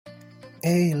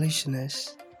Hey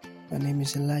listeners, my name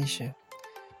is Elisha,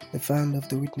 the founder of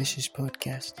the Witnesses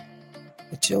Podcast.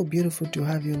 It's so beautiful to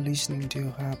have you listening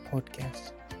to our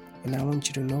podcast, and I want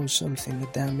you to know something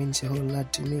that means a whole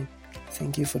lot to me.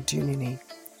 Thank you for tuning in.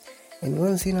 And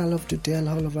one thing I love to tell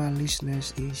all of our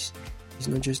listeners is, it's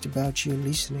not just about you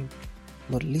listening,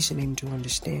 but listening to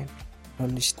understand.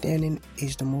 Understanding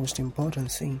is the most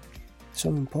important thing, so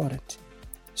important.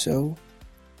 So,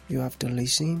 you have to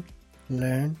listen,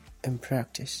 learn, and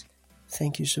practice.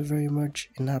 Thank you so very much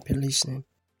and happy listening.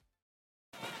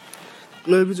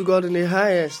 Glory be to God in the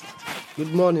highest.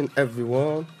 Good morning,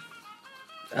 everyone.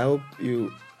 I hope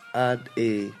you had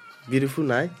a beautiful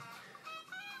night.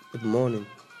 Good morning.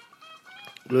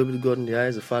 Glory be to God in the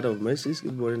highest, the Father of mercies.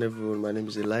 Good morning, everyone. My name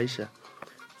is Elisha.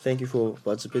 Thank you for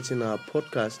participating in our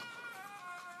podcast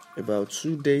about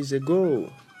 2 days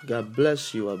ago. God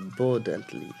bless you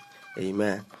abundantly.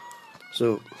 Amen.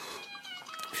 So,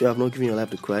 if you have not given your life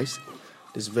to Christ,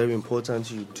 it's very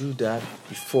important you do that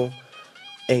before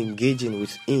engaging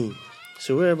with Him.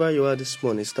 So wherever you are this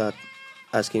morning, start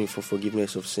asking Him for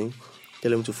forgiveness of sin.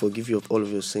 Tell Him to forgive you of all of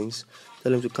your sins.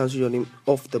 Tell Him to cancel your name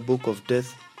off the book of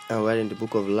death and write in the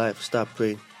book of life. Start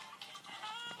praying.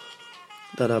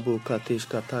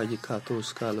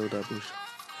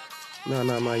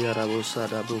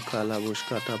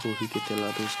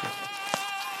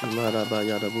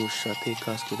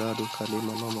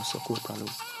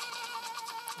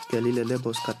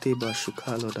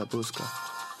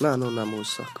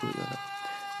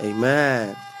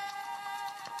 Amen.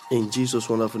 In Jesus'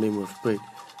 wonderful name we've prayed.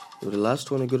 So the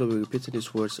last one, you're going to be repeating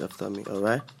these words after me.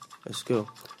 Alright? Let's go.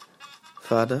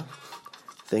 Father,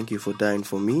 thank you for dying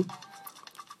for me.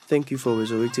 Thank you for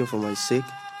resurrecting for my sake.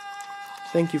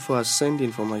 Thank you for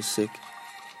ascending for my sake.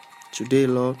 Today,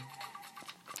 Lord,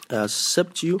 I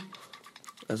accept you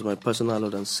as my personal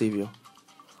Lord and Savior.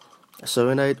 I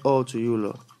surrender it all to you,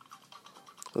 Lord.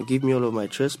 Forgive me all of my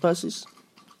trespasses.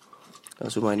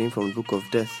 Cancel my name from the book of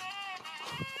death.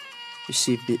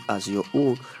 Receive me as your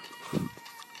own.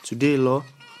 Today, Lord,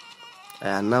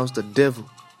 I announce the devil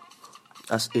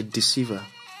as a deceiver.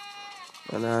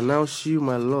 And I announce you,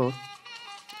 my Lord,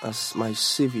 as my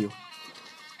Savior.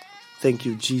 Thank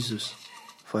you, Jesus,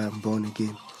 for I am born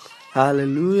again.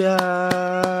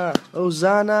 Hallelujah!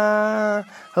 Hosanna!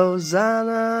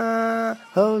 Hosanna!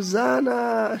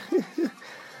 Hosanna!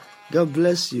 God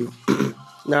bless you.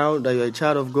 Now that you're a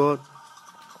child of God,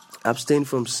 abstain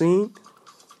from sin.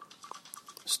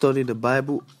 Study the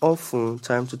Bible often,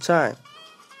 time to time.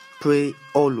 Pray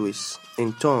always,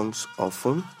 in tongues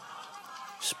often.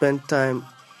 Spend time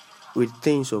with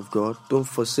things of God. Don't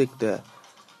forsake the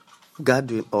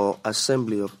gathering or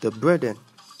assembly of the brethren.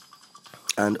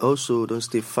 And also, don't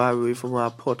stay far away from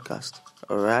our podcast.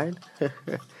 Alright?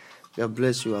 God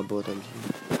bless you abundantly.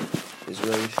 It's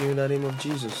very few in the name of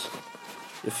Jesus.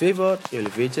 You're favored, you're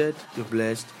elevated, you're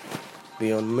blessed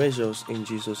beyond measures in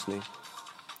Jesus' name.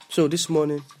 So this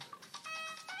morning,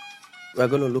 we're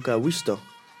going to look at wisdom.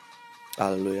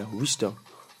 Hallelujah. Wisdom.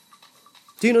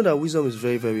 Do you know that wisdom is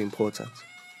very, very important?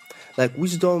 Like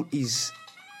wisdom is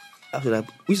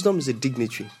a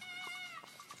dignitary.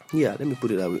 Yeah, let me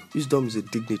put it that way. Wisdom is a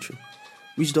dignitary.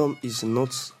 Wisdom is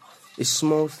not a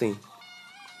small thing.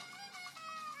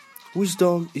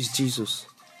 Wisdom is Jesus.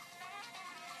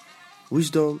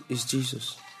 Wisdom is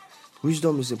Jesus.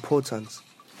 Wisdom is important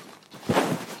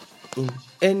in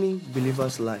any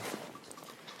believer's life.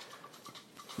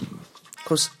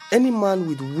 Because any man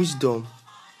with wisdom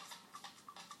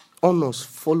honors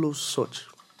follows such.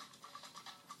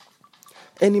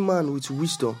 Any man with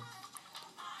wisdom,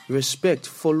 respect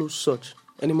follows such.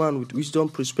 Any man with wisdom,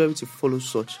 prosperity follows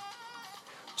such.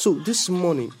 So this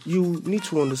morning, you need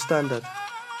to understand that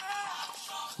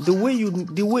the way you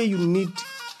need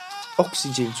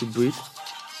oxygen to breathe,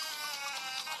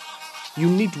 you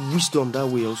need wisdom that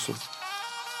way also.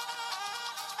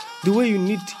 The way you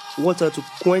need water to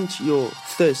quench your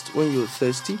thirst when you're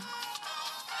thirsty,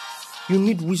 you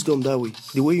need wisdom that way.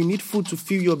 The way you need food to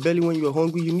fill your belly when you're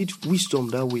hungry, you need wisdom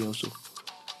that way also.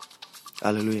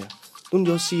 Hallelujah. Don't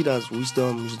just see it as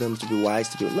wisdom to be wise,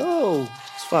 to be... No,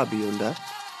 it's far beyond that.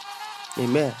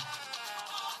 Amen.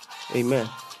 Amen.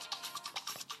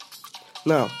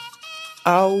 Now,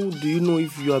 how do you know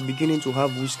if you are beginning to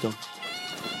have wisdom?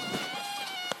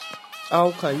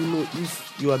 How can you know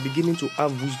if you are beginning to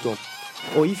have wisdom?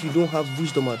 Or if you don't have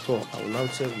wisdom at all? I will now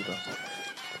tell you that.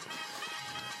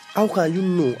 How can you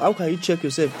know? How can you check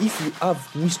yourself if you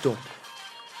have wisdom?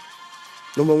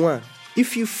 Number one,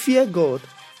 if you fear God,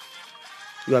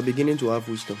 you are beginning to have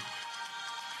wisdom.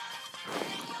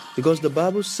 Because the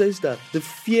Bible says that the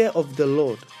fear of the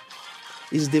Lord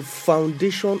is the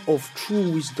foundation of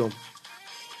true wisdom.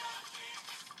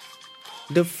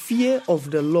 The fear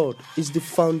of the Lord is the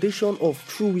foundation of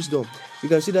true wisdom. You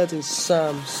can see that in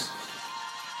Psalms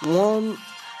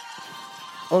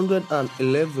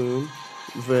 111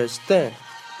 verse 10.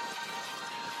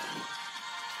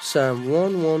 Psalm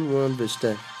 111 verse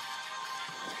 10.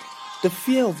 The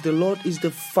fear of the Lord is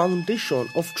the foundation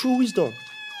of true wisdom.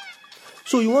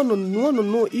 So you want to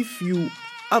know if you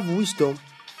have wisdom.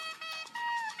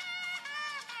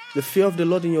 The fear of the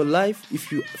Lord in your life,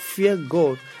 if you fear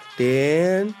God,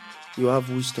 then you have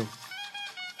wisdom.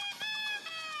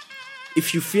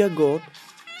 If you fear God,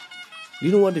 do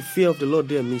you know what the fear of the Lord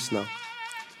there means now?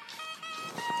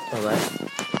 Alright?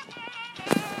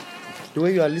 The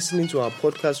way you are listening to our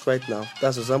podcast right now,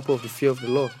 that's an example of the fear of the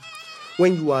Lord.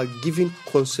 When you are giving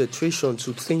concentration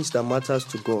to things that matters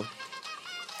to God.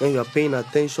 When you are paying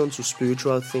attention to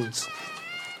spiritual things.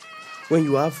 When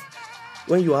you have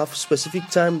specific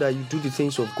time that you do the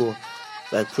things of God,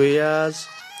 like prayers,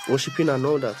 worshiping and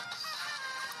all that.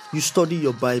 You study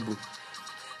your Bible.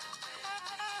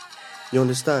 You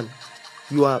understand?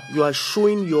 You are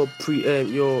showing your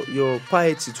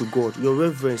piety to God, your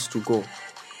reverence to God.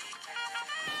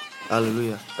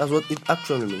 Hallelujah. That's what it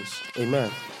actually means.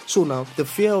 Amen. So now, the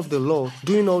fear of the Lord,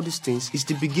 doing all these things, is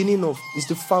the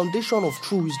foundation of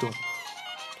true wisdom.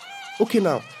 Okay,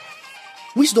 now,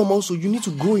 wisdom also, you need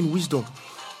to grow in wisdom.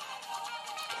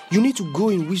 You need to grow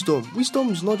in wisdom. Wisdom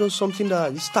is not just something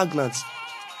that is stagnant.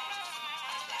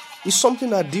 It's something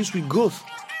that deals with growth.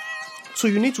 So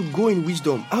you need to grow in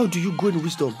wisdom. How do you grow in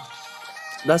wisdom?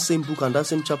 That same book and that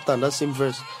same chapter and that same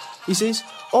verse. It says,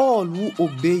 all who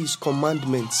obey his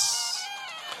commandments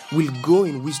will grow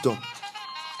in wisdom.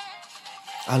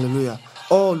 Hallelujah.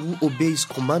 All who obey his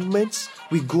commandments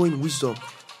will grow in wisdom.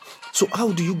 So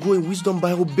how do you grow in wisdom?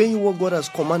 By obeying what God has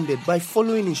commanded, by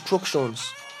following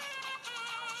instructions.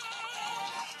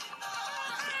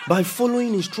 By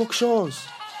following instructions.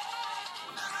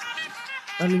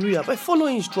 Hallelujah. By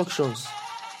following instructions.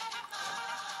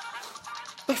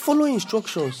 By following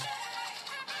instructions.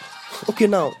 Okay,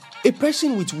 now, a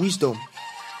person with wisdom.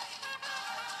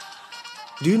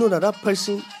 Do you know that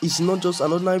person is not just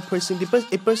an ordinary person?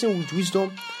 A person with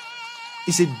wisdom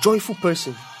is a joyful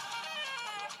person.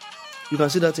 You can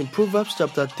see that in Proverbs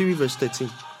chapter 3 verse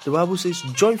 13. The Bible says,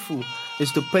 joyful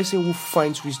is the person who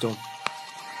finds wisdom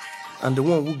and the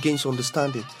one who gains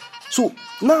understanding. So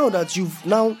now that you've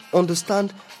now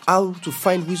understand how to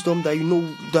find wisdom, that you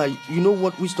know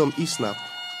what wisdom is now.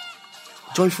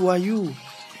 Joyful are you.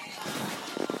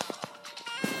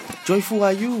 Joyful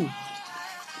are you.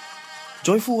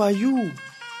 Joyful are you.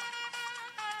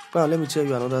 Now let me tell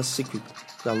you another secret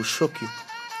that will shock you.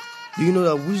 Do you know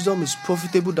that wisdom is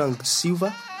profitable than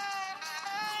silver?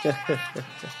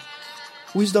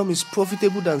 Wisdom is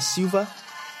profitable than silver.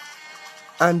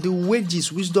 And the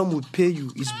wages wisdom will pay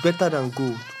you is better than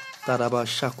gold.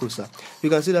 You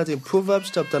can see that in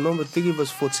Proverbs chapter number 3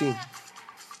 verse 14.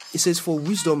 It says, for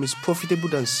wisdom is profitable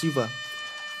than silver,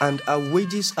 and our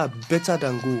wages are better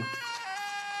than gold.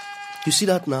 You see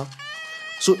that now?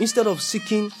 So instead of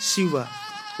seeking silver,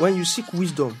 when you seek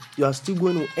wisdom, you are still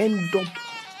going to end up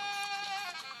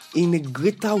in a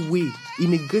greater way,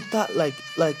 in a greater,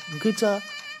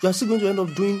 you are still going to end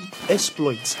up doing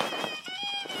exploits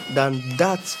than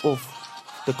that of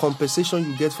the compensation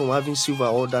you get from having silver,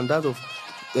 or than that of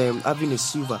having a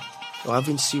silver or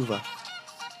having silver.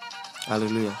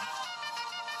 Hallelujah.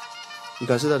 You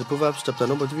can see that in Proverbs chapter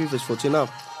number 3 verse 14. Now,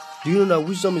 do you know that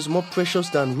wisdom is more precious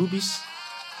than rubies?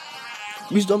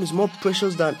 Wisdom is more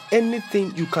precious than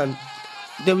anything you can.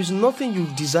 There is nothing you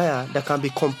desire that can be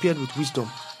compared with wisdom.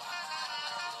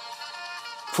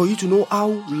 For you to know how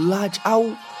large,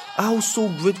 how so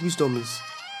great wisdom is.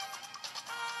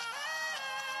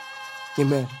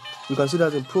 Amen. You can see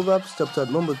that in Proverbs chapter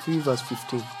number 3 verse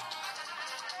 15.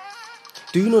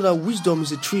 Do you know that wisdom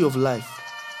is a tree of life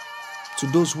to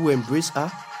those who embrace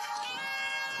her?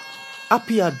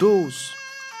 Happy are those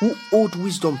who hold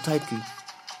wisdom tightly.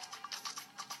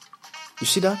 You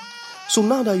see that? So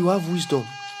now that you have wisdom,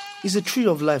 it's a tree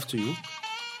of life to you.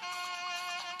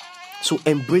 So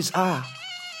embrace her.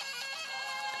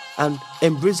 And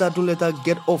embrace her, don't let her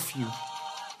get off you.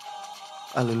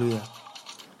 Hallelujah.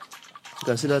 You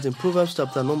can see that in Proverbs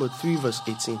chapter number 3 verse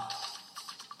 18.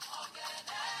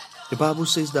 The Bible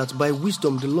says that by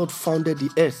wisdom the Lord founded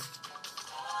the earth.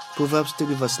 Proverbs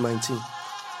 3 verse 19.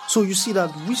 So you see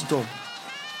that wisdom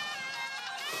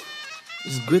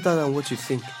is greater than what you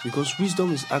think, because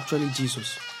wisdom is actually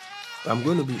Jesus. I'm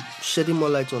going to be shedding more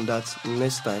light on that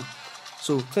next time.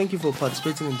 So thank you for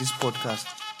participating in this podcast.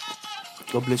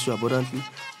 God bless you abundantly.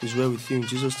 It's well with you. In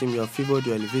Jesus' name, you are favored,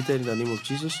 you are elevated in the name of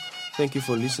Jesus. Thank you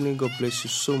for listening. God bless you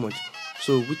so much.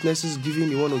 So, witnesses giving,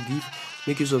 you want to give,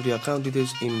 make use of the account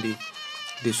details in the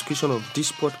description of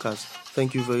this podcast.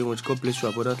 Thank you very much. God bless you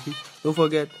abundantly. Don't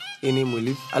forget, in Him we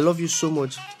live. I love you so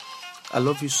much. I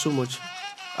love you so much.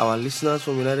 Our listeners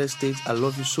from United States, I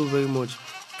love you so very much.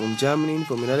 From Germany,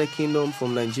 from United Kingdom,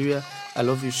 from Nigeria, I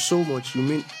love you so much. You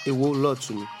mean a whole lot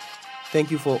to me. Thank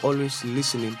you for always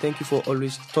listening. Thank you for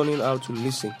always turning out to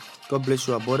listen. God bless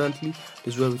you abundantly.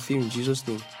 This is well with you in Jesus'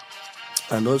 name.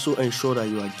 And also ensure that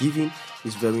you are giving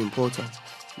is very important.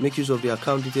 Make use of the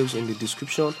account details in the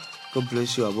description. God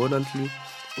bless you abundantly.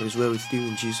 It is well with you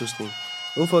in Jesus' name.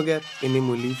 Don't forget, in Him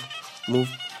we live, move,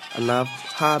 and have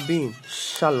our being.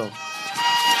 Shalom.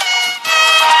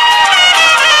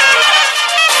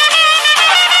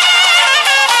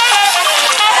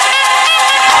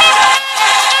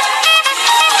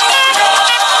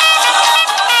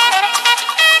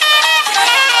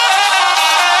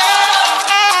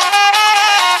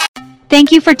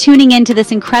 Thank you for tuning in to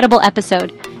this incredible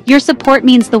episode. Your support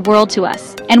means the world to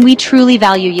us, and we truly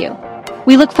value you.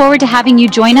 We look forward to having you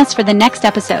join us for the next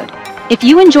episode. If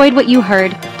you enjoyed what you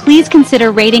heard, please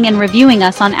consider rating and reviewing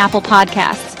us on Apple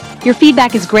Podcasts. Your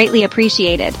feedback is greatly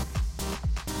appreciated.